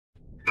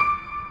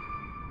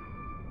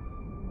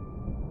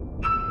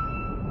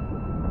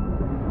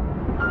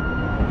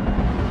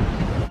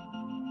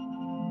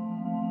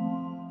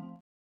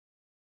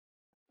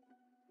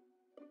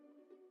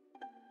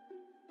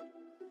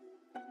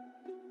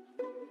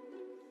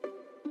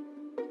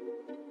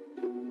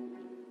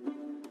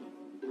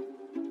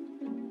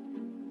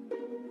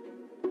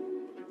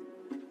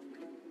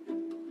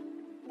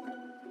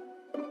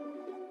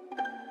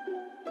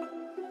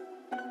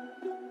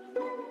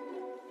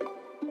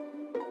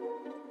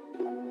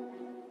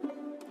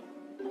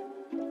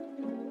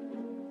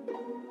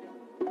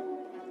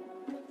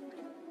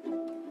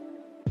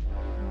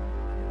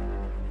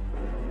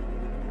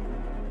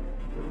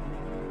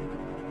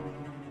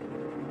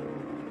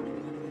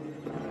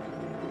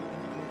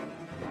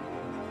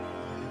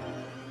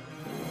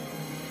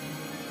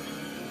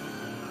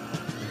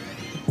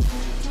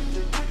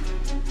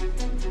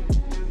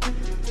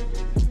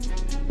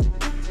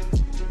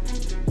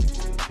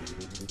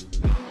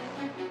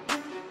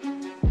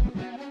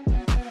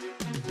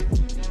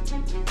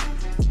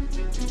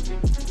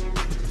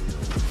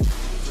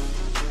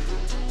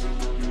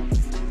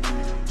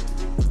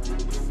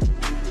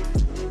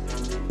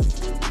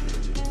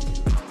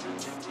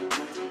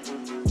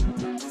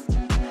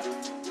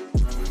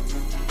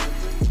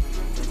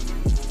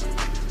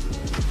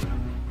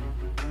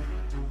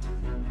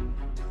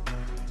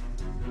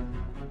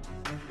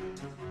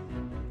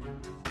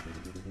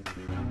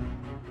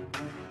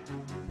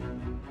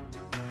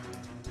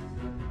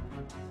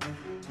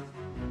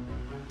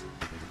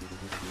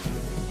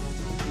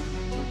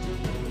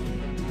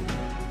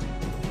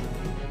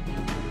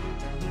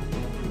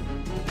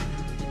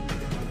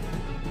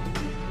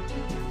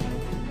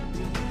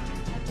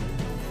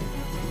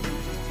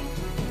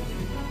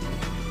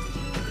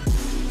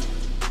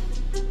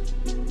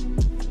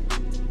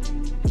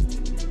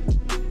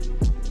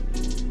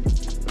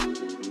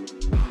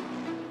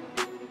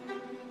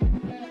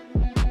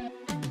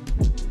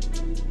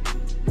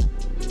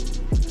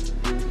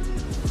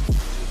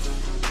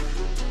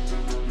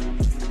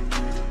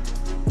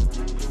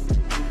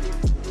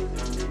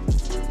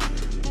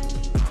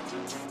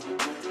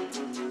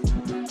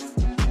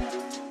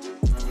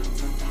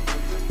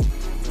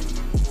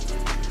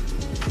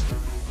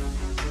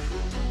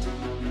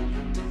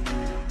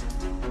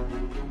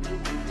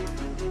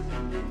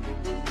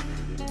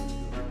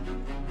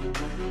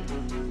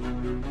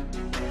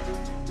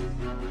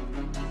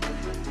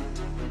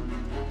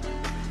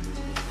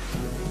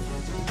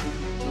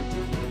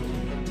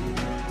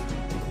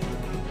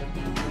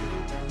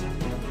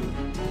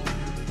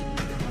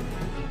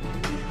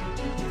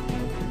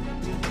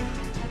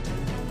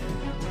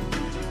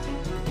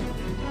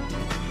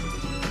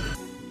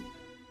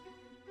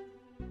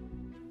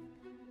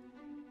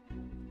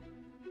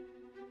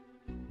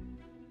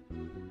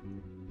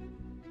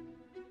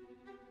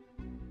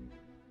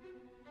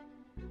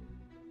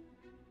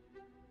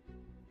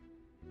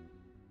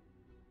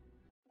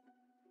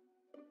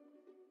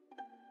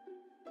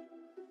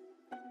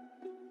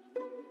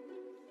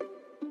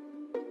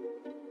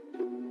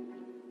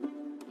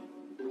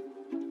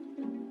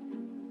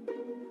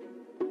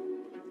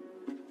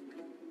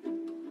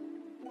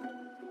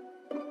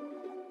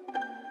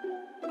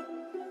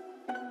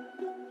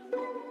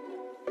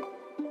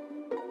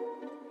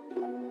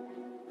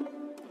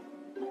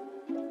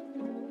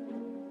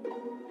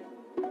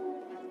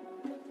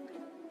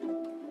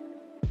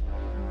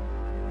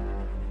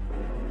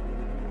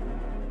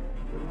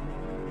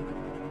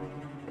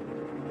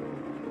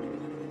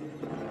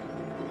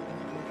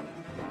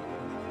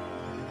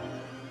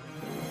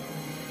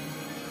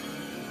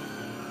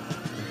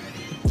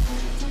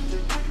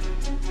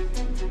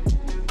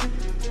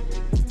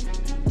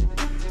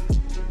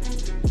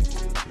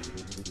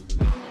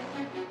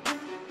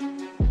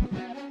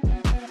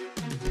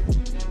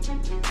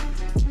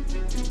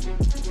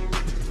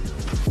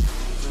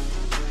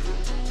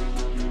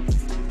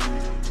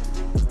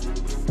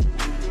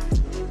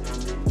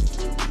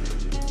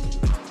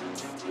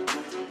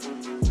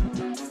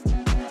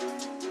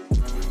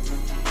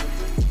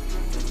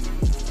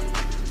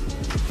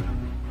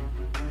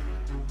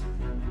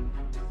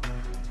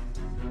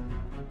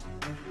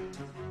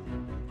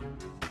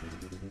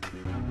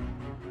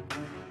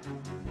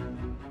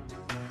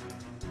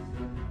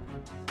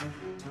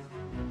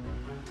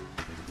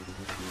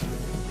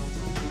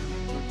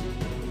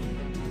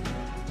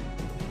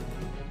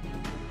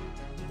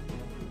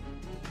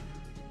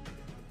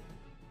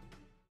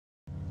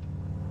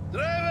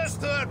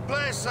to our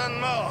place on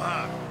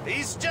Mohawk.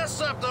 He's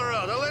just up the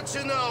road. I'll let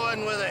you know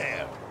when we're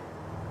there.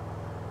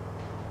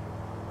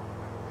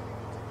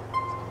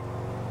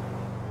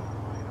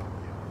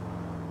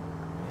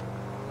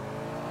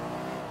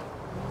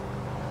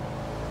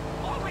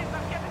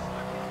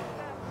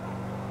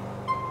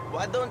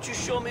 Why don't you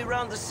show me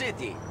around the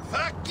city?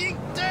 Fucking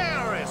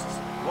terrorists!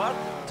 What?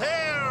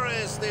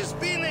 Terrorists! There's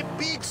been a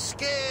big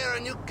scare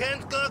and you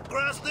can't go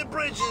across the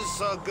bridges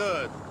so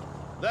good.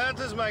 That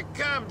is my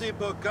cab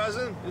depot,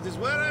 cousin. It is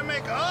where I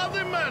make all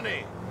the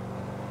money.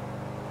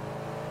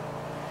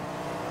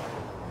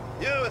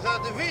 You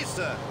without the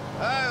visa,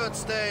 I would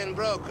stay in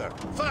broker.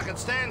 Fucking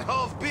stay in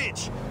Hove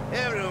Beach.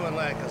 Everyone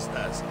like us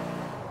does.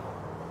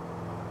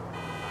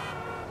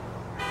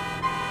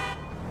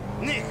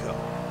 Nico,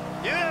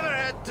 you ever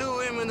had 2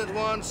 women at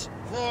once?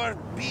 4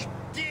 big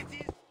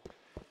titties?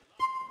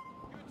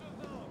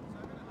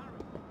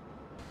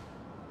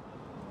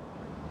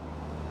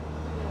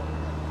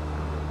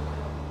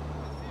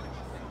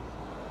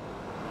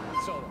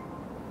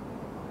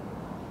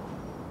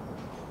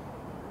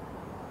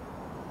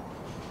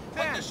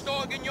 Put the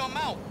dog in your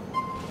mouth.